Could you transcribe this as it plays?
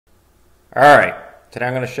Alright, today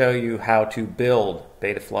I'm going to show you how to build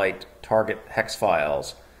Betaflight target hex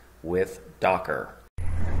files with Docker.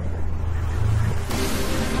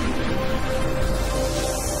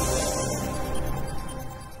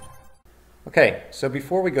 Okay, so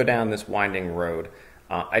before we go down this winding road,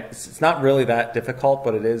 it's not really that difficult,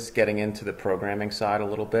 but it is getting into the programming side a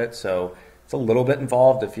little bit, so it's a little bit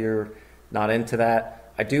involved if you're not into that.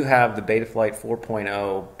 I do have the Betaflight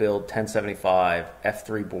 4.0 build 1075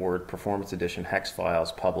 F3 board performance edition hex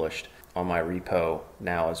files published on my repo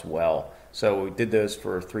now as well. So we did those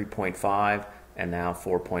for 3.5 and now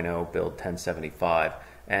 4.0 build 1075.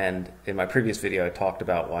 And in my previous video I talked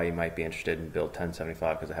about why you might be interested in build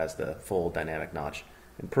 1075 because it has the full dynamic notch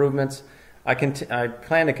improvements. I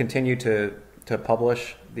plan to continue to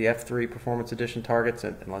publish the F3 Performance Edition targets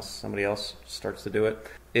unless somebody else starts to do it.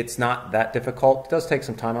 It's not that difficult. It does take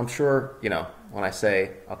some time. I'm sure, when I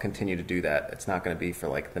say I'll continue to do that, it's not going to be for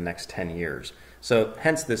like the next 10 years. So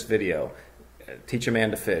hence this video, teach a man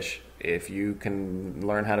to fish. If you can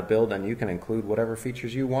learn how to build, then you can include whatever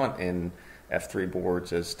features you want in F3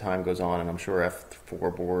 boards as time goes on, and I'm sure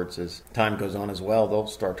F4 boards as time goes on as well. They'll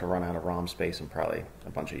start to run out of ROM space in probably a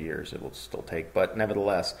bunch of years. It will still take, but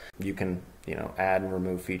nevertheless, you can add and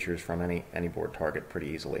remove features from any board target pretty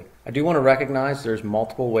easily. I do want to recognize there's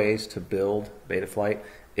multiple ways to build Betaflight.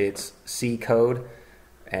 It's C code,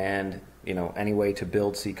 and any way to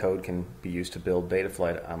build C code can be used to build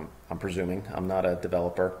Betaflight. I'm presuming. I'm not a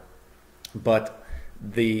developer, but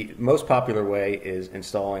the most popular way is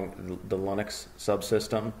installing the Linux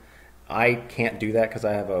subsystem. I can't do that because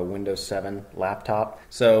I have a Windows 7 laptop.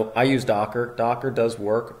 So I use Docker. Docker does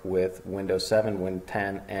work with Windows 7, Win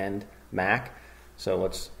 10, and Mac. So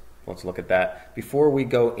let's look at that. Before we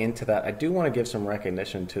go into that, I do want to give some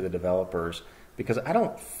recognition to the developers because I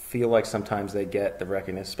don't feel like sometimes they get the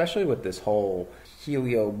recognition, especially with this whole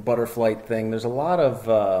Helio Butterflight thing. There's a lot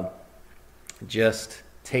of just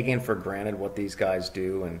taking for granted what these guys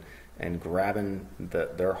do and grabbing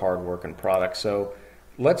their hard work and products. So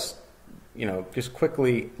let's just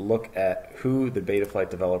quickly look at who the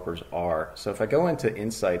Betaflight developers are. So if I go into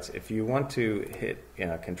Insights, if you want to hit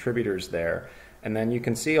contributors there, and then you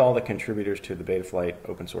can see all the contributors to the Betaflight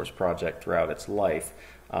open source project throughout its life.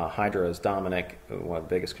 Hydra is Dominic, one of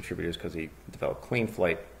the biggest contributors because he developed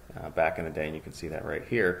CleanFlight back in the day, and you can see that right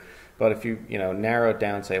here. But if you narrow it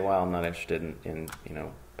down and say, well, I'm not interested in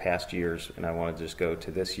past years and I want to just go to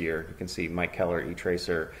this year, you can see Mike Keller,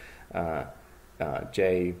 eTracer,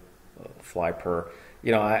 Jay Flyper.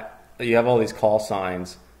 You have all these call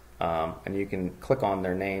signs, and you can click on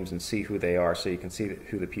their names and see who they are, so you can see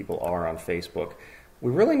who the people are on Facebook.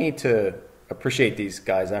 We really need to appreciate these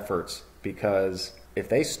guys' efforts, because if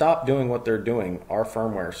they stop doing what they're doing, our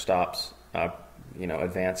firmware stops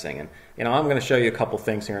advancing. And I'm going to show you a couple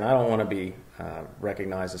things here, and I don't want to be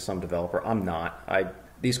recognized as some developer. I'm not.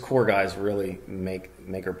 These core guys really make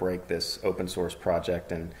or break this open source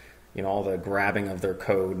project, and all the grabbing of their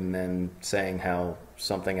code and then saying how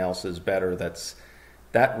something else is better,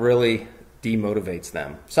 that really demotivates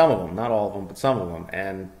them. Some of them, not all of them, but some of them.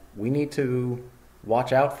 And we need to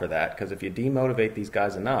watch out for that, because if you demotivate these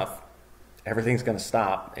guys enough, everything's going to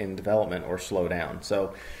stop in development or slow down.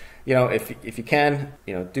 So if you can,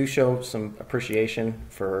 do show some appreciation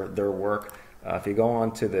for their work. If you go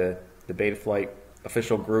on to the Betaflight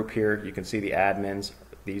official group here, you can see the admins.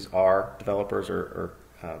 These are developers or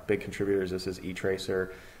big contributors. This is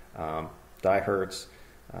eTracer, Diehertz,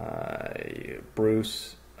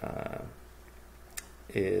 Bruce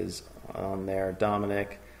is on there,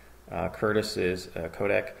 Dominic, Curtis is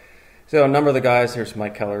Codec. So a number of the guys, here's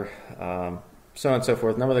Mike Keller, so on and so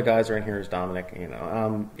forth. A number of the guys are in here is Dominic.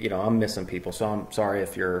 I'm missing people, so I'm sorry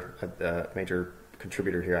if you're a major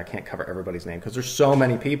contributor here. I can't cover everybody's name because there's so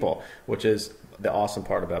many people, which is the awesome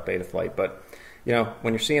part about Betaflight. But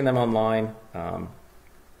when you're seeing them online,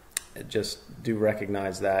 just do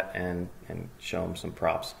recognize that and show them some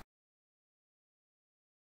props.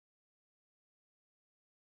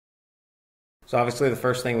 So obviously the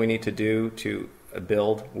first thing we need to do to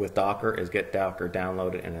build with Docker is get Docker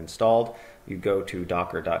downloaded and installed. You go to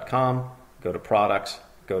docker.com, go to products,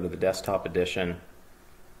 go to the desktop edition.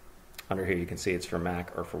 Under here you can see it's for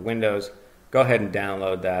Mac or for Windows. Go ahead and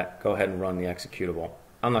download that. Go ahead and run the executable.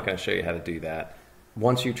 I'm not going to show you how to do that.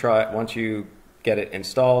 Once you get it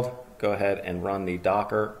installed, go ahead and run the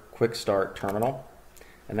Docker Quick Start Terminal,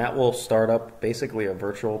 and that will start up basically a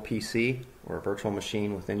virtual PC or a virtual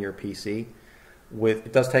machine within your PC.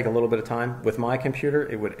 It does take a little bit of time. With my computer,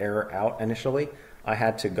 it would error out initially. I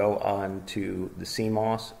had to go on to the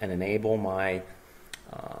CMOS and enable my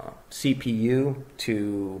CPU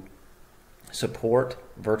to support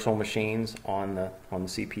virtual machines on the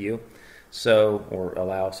CPU, so, or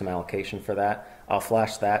allow some allocation for that. I'll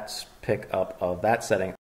flash that pick up of that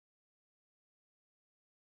setting.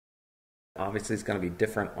 Obviously, it's going to be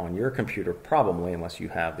different on your computer, probably, unless you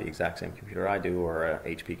have the exact same computer I do or a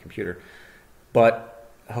HP computer. But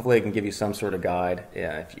hopefully, it can give you some sort of guide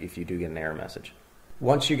if you do get an error message.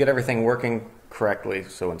 Once you get everything working correctly,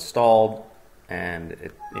 so installed,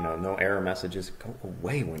 and no error messages, go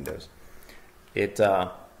away, Windows. It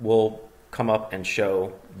will come up and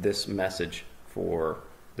show this message for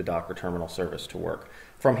the Docker terminal service to work.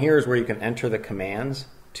 From here is where you can enter the commands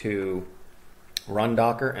to run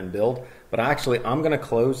Docker and build, but actually I'm going to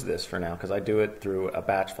close this for now because I do it through a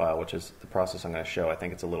batch file, which is the process I'm going to show. I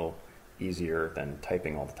think it's a little easier than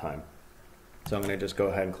typing all the time. So I'm going to just go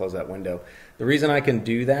ahead and close that window. The reason I can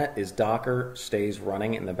do that is Docker stays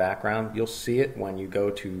running in the background. You'll see it when you go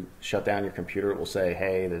to shut down your computer. It will say,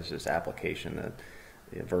 hey, there's this application that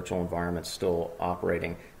the virtual environment's still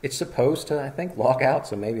operating. It's supposed to, I think, log out,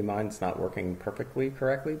 so maybe mine's not working perfectly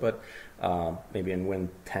correctly, but maybe in Win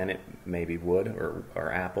 10 it maybe would,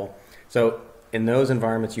 or Apple. So in those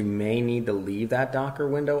environments, you may need to leave that Docker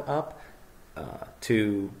window up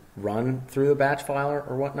to run through the batch filer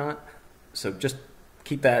or whatnot. So just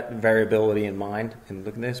keep that variability in mind and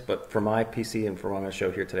look at this. But for my PC and for what I'm going to show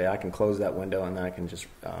here today, I can close that window and then I can just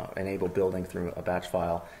enable building through a batch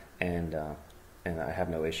file, and I have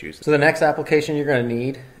no issues. So the next application you're going to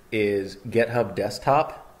need is GitHub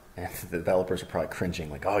Desktop. And the developers are probably cringing,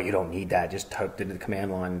 like, oh, you don't need that, just type it in the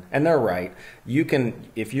command line. And they're right. You can,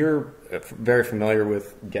 if you're very familiar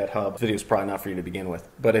with GitHub, the video's probably not for you to begin with.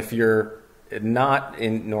 But if you're not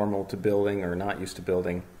normal to building or not used to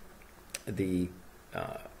building, the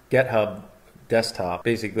GitHub Desktop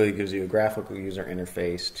basically gives you a graphical user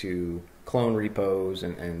interface to clone repos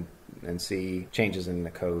and see changes in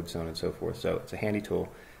the code, so on and so forth. So it's a handy tool.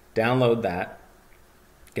 Download that.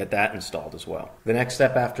 Get that installed as well. The next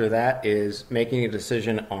step after that is making a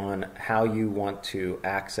decision on how you want to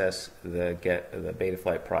access the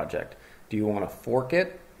Betaflight project. Do you want to fork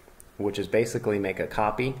it, which is basically make a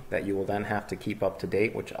copy that you will then have to keep up to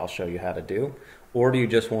date, which I'll show you how to do? Or do you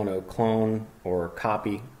just want to clone or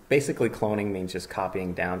copy? Basically, cloning means just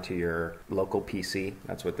copying down to your local PC.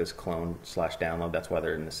 That's what this clone/download, that's why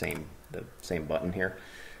they're in the same button here,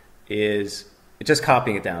 is. It's just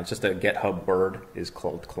copying it down. It's just a GitHub word is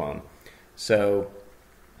called clone. So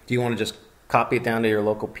do you want to just copy it down to your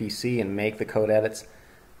local PC and make the code edits?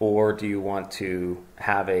 Or do you want to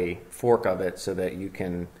have a fork of it so that you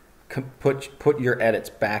can put your edits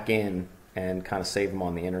back in and kind of save them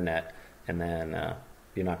on the internet, and then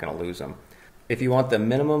you're not going to lose them? If you want the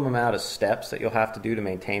minimum amount of steps that you'll have to do to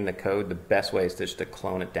maintain the code, the best way is just to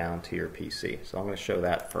clone it down to your PC. So I'm going to show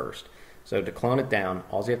that first. So to clone it down,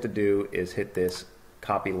 all you have to do is hit this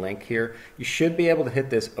copy link here. You should be able to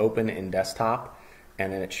hit this open in desktop,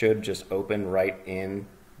 and then it should just open right in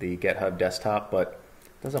the GitHub Desktop, but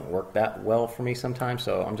it doesn't work that well for me sometimes,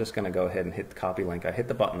 so I'm just going to go ahead and hit the copy link. I hit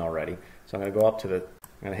the button already, so I'm going to go up to I'm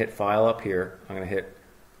going to hit File up here. I'm going to hit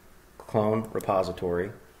Clone Repository.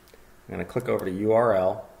 I'm going to click over to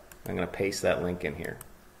URL. I'm going to paste that link in here.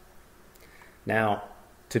 Now,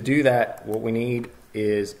 to do that, what we need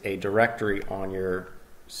is a directory on your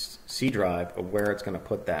C drive of where it's going to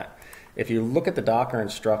put that. If you look at the Docker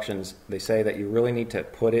instructions, they say that you really need to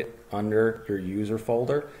put it under your user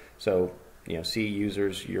folder. So, C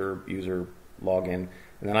users, your user login,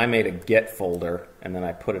 and then I made a Git folder, and then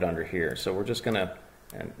I put it under here. So we're just going to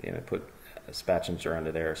put Spatchinser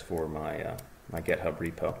under there for my my GitHub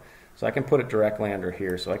repo. So I can put it directly under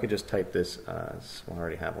here. So I could just type this. I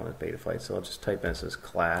already have one at Betaflight, so I'll just type in this as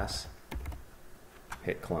class.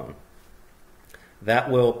 Hit clone. That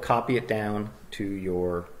will copy it down to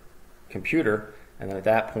your computer, and then at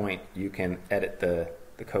that point you can edit the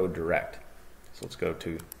code direct. So let's go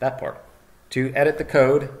to that part. To edit the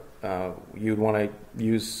code, you'd want to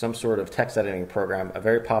use some sort of text editing program. A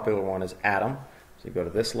very popular one is Atom. So you go to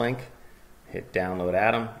this link, hit download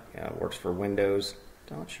Atom. It works for Windows.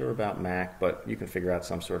 Not sure about Mac, but you can figure out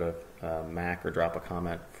some sort of Mac, or drop a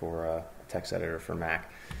comment for a text editor for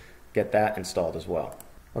Mac. Get that installed as well.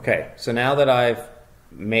 Okay, so now that I've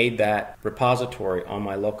made that repository on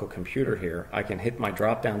my local computer here, I can hit my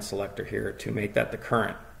drop-down selector here to make that the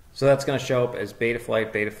current. So that's going to show up as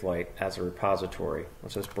Betaflight as a repository.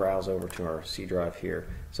 Let's just browse over to our C drive here.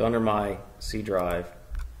 So under my C drive,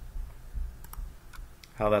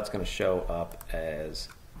 how that's going to show up as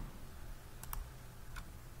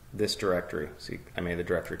this directory. See, I made the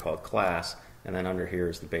directory called class, and then under here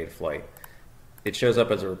is the Betaflight. It shows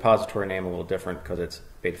up as a repository name a little different because it's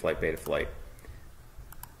Betaflight.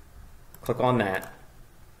 Click on that.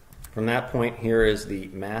 From that point, here is the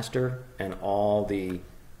master and all the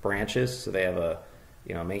branches. So they have a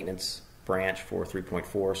maintenance branch for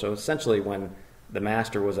 3.4. So essentially, when the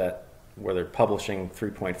master was at where they're publishing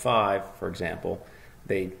 3.5, for example,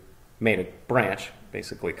 they made a branch,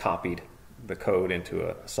 basically copied the code into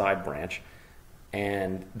a side branch,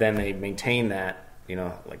 and then they maintain that.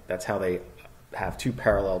 Like that's how they have two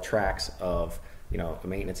parallel tracks of a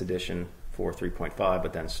maintenance edition for 3.5,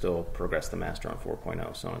 but then still progress the master on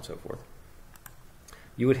 4.0, so on and so forth.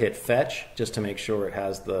 You would hit fetch just to make sure it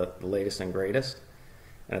has the latest and greatest.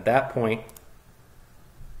 And at that point,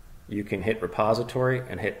 you can hit repository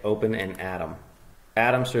and hit open in Atom.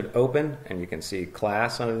 Atom should open, and you can see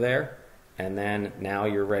class under there. And then now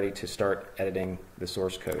you're ready to start editing the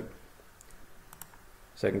source code.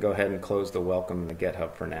 So I can go ahead and close the welcome in the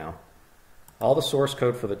GitHub for now. All the source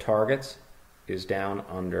code for the targets is down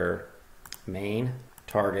under main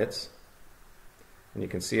targets, and you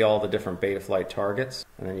can see all the different Betaflight targets,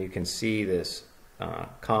 and then you can see this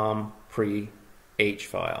com pre h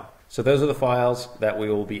file. So those are the files that we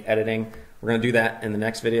will be editing. We're going to do that in the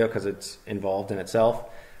next video because it's involved in itself.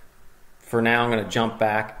 For now, I'm going to jump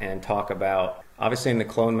back and talk about, obviously in the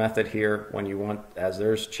clone method here, when you want, as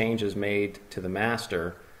there's changes made to the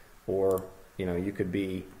master, or you could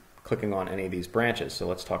be clicking on any of these branches. So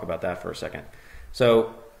let's talk about that for a second.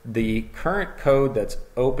 So the current code that's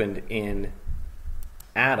opened in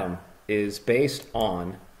Atom is based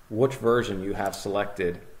on which version you have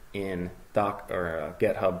selected in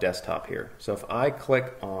GitHub Desktop here. So if I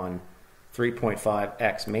click on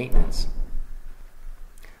 3.5x maintenance,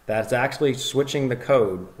 that's actually switching the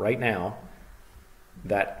code right now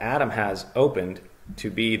that Atom has opened to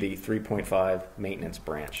be the 3.5 maintenance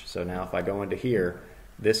branch. So now if I go into here,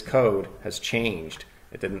 this code has changed.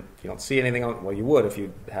 It didn't. You don't see anything on. Well, you would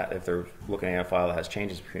if they're looking at a file that has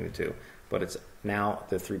changes between the two. But it's now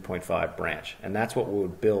the 3.5 branch, and that's what we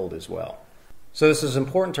would build as well. So this is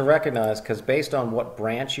important to recognize because based on what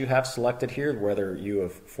branch you have selected here, whether you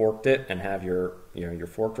have forked it and have your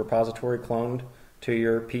forked repository cloned to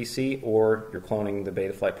your PC, or you're cloning the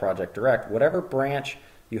Betaflight project direct, whatever branch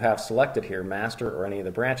you have selected here, master or any of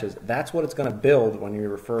the branches, that's what it's going to build when you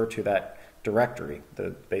refer to that directory,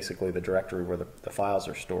 basically the directory where the files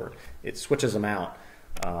are stored. It switches them out,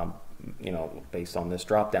 based on this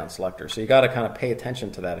drop-down selector. So you got to kind of pay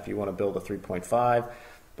attention to that. If you want to build a 3.5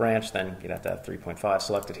 branch, then you'd have to have 3.5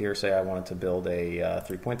 selected here. Say I wanted to build a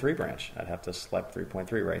 3.3 branch, I'd have to select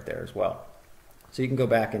 3.3 right there as well. So you can go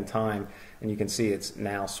back in time, and you can see it's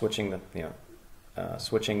now switching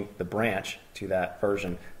the branch to that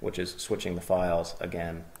version, which is switching the files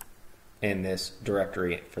again. In this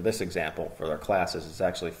directory, for this example, for our classes, it's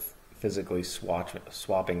actually physically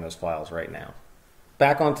swapping those files right now.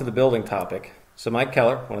 Back onto the building topic. So Mike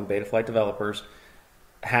Keller, one of the Betaflight developers,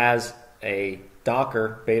 has a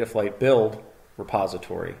Docker Betaflight build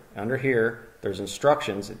repository. Under here, there's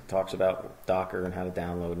instructions. It talks about Docker and how to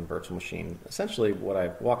download and virtual machine. Essentially what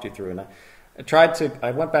I walked you through. And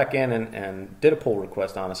I went back in and did a pull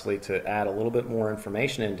request, honestly, to add a little bit more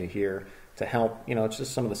information into here to help, it's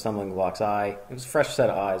just some of the stumbling blocks. It was a fresh set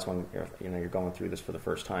of eyes when you're going through this for the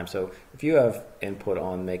first time. So if you have input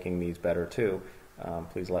on making these better too,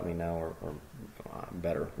 please let me know, or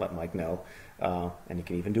better, let Mike know. And you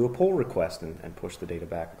can even do a pull request and push the data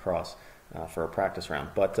back across for a practice round.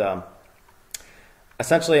 But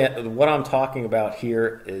essentially, what I'm talking about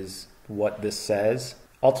here is what this says.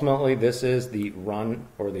 Ultimately, this is the run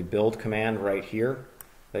or the build command right here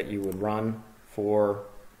that you would run for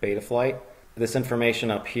Betaflight. This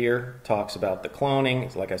information up here talks about the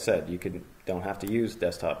cloning. Like I said, you don't have to use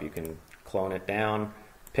desktop. You can clone it down,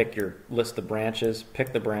 pick your list of branches,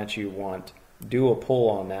 pick the branch you want, do a pull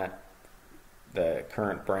on the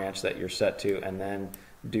current branch that you're set to, and then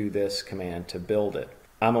do this command to build it.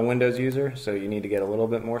 I'm a Windows user, so you need to get a little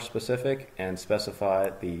bit more specific and specify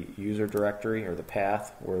the user directory or the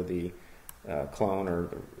path where the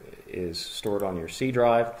clone is stored on your C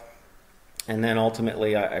drive. And then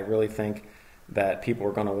ultimately, I really think that people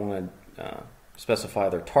are going to want to specify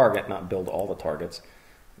their target, not build all the targets,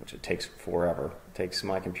 which it takes forever. It takes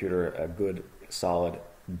my computer a good solid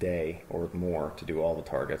day or more to do all the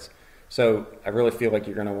targets. So I really feel like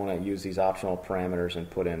you're going to want to use these optional parameters and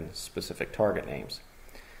put in specific target names.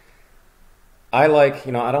 I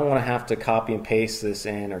don't want to have to copy and paste this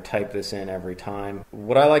in or type this in every time.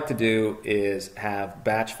 What I like to do is have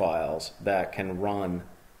batch files that can run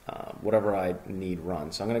whatever I need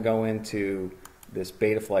run. So I'm going to go into this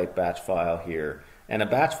Betaflight batch file here. And a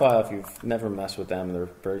batch file, if you've never messed with them, they're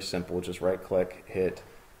very simple. Just right click, hit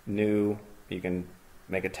new. You can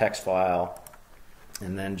make a text file,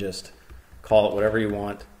 and then just call it whatever you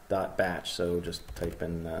want, .batch. So just type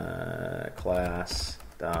in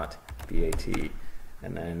class.bat,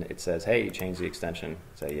 and then it says, hey, you changed the extension.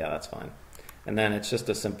 Say, yeah, that's fine. And then it's just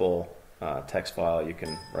a simple text file you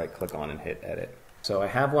can right-click on and hit edit. So I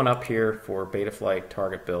have one up here for Betaflight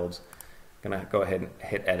target builds. I'm going to go ahead and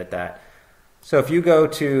hit edit that. So if you go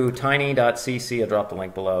to tiny.cc, I'll drop the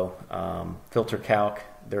link below, filter calc,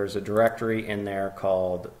 there's a directory in there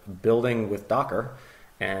called building with Docker,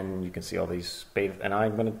 and you can see all these beta, and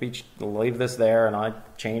I'm going to leave this there, and I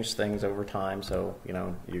change things over time, so you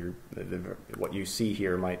know what you see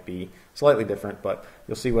here might be slightly different, but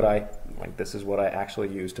you'll see what this is what I actually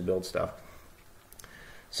use to build stuff.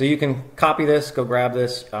 So you can copy this, go grab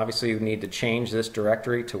this. Obviously you need to change this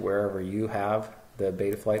directory to wherever you have the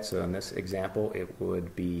Betaflight. So in this example it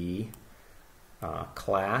would be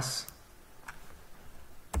class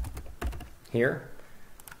here,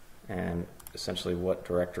 and essentially what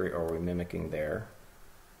directory are we mimicking there?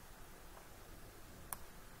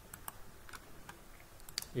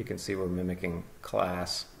 You can see we're mimicking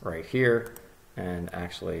class right here, and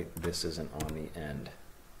actually this isn't on the end,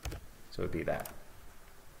 so it would be that.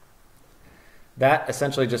 That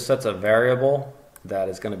essentially just sets a variable that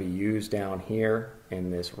is going to be used down here in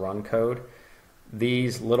this run code.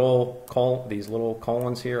 These little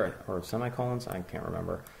colons here, or semicolons, I can't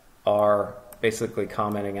remember, are basically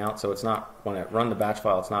commenting out. So it's not, when it run the batch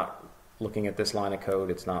file, it's not looking at this line of code,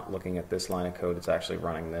 it's not looking at this line of code, it's actually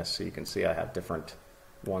running this. So you can see I have different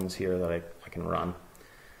ones here that I can run.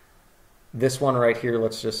 This one right here,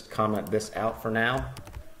 let's just comment this out for now,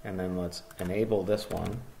 and then let's enable this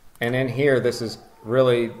one. And in here, this is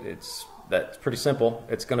really, that's pretty simple.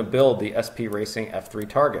 It's going to build the SP Racing F3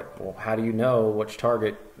 target. Well, how do you know which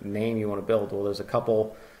target name you want to build? Well, there's a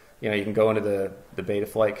couple, you can go into the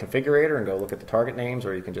Betaflight configurator and go look at the target names,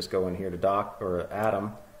 or you can just go in here to doc or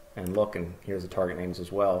Atom and look, and here's the target names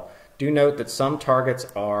as well. Do note that some targets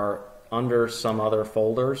are under some other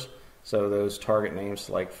folders. So those target names,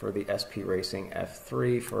 like for the SP Racing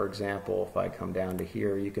F3, for example, if I come down to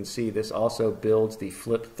here, you can see this also builds the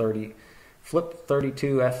Flip 32 F3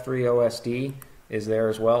 OSD is there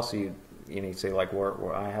as well. So you need to say, like,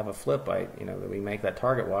 where I have a flip, we make that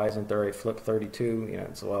target. Why isn't there a Flip 32?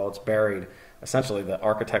 It's buried. Essentially, the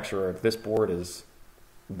architecture of this board is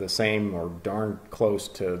the same or darn close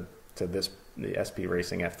to the SP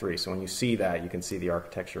Racing F3. So when you see that, you can see the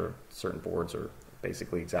architecture of certain boards are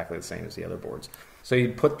basically exactly the same as the other boards. So you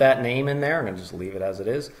put that name in there. I'm going to just leave it as it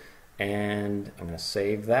is, and I'm going to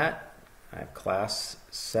save that. I have class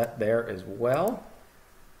set there as well,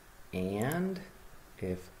 and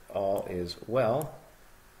if all is well,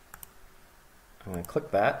 I'm going to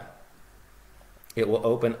click that. It will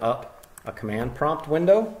open up a command prompt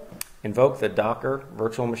window, invoke the Docker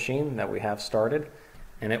virtual machine that we have started,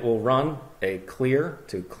 and it will run a clear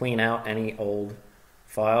to clean out any old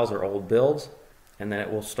files or old builds. And then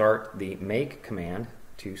it will start the make command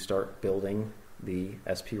to start building the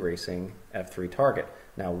SP Racing F3 target.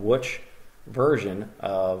 Now, which version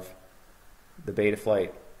of the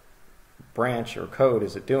Betaflight branch or code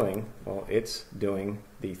is it doing? Well, it's doing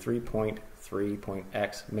the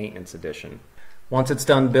 3.3.x maintenance edition. Once it's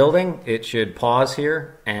done building, it should pause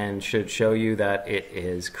here and should show you that it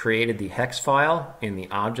has created the HEX file in the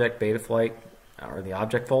object Betaflight or the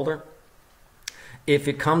object folder. If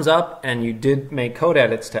it comes up and you did make code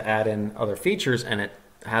edits to add in other features, and it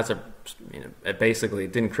has it basically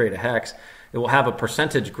didn't create a hex, it will have a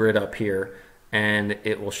percentage grid up here, and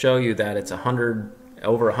it will show you that it's over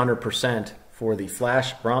 100% for the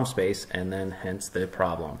flash ROM space, and then hence the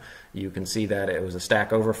problem. You can see that it was a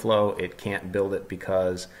Stack Overflow. It can't build it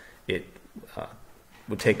because it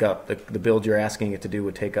would take up, the build you're asking it to do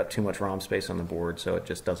would take up too much ROM space on the board, so it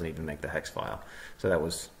just doesn't even make the hex file. So that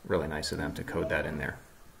was really nice of them to code that in there.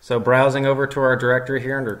 So browsing over to our directory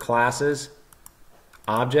here under classes,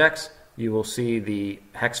 objects, you will see the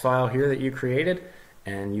hex file here that you created,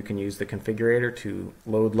 and you can use the configurator to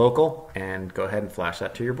load local and go ahead and flash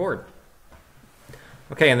that to your board.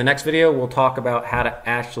 Okay, in the next video we'll talk about how to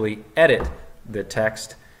actually edit the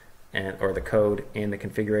text or the code in the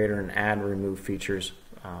configurator and add and remove features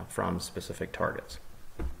from specific targets.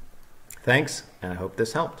 Thanks, and I hope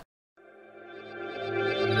this helped.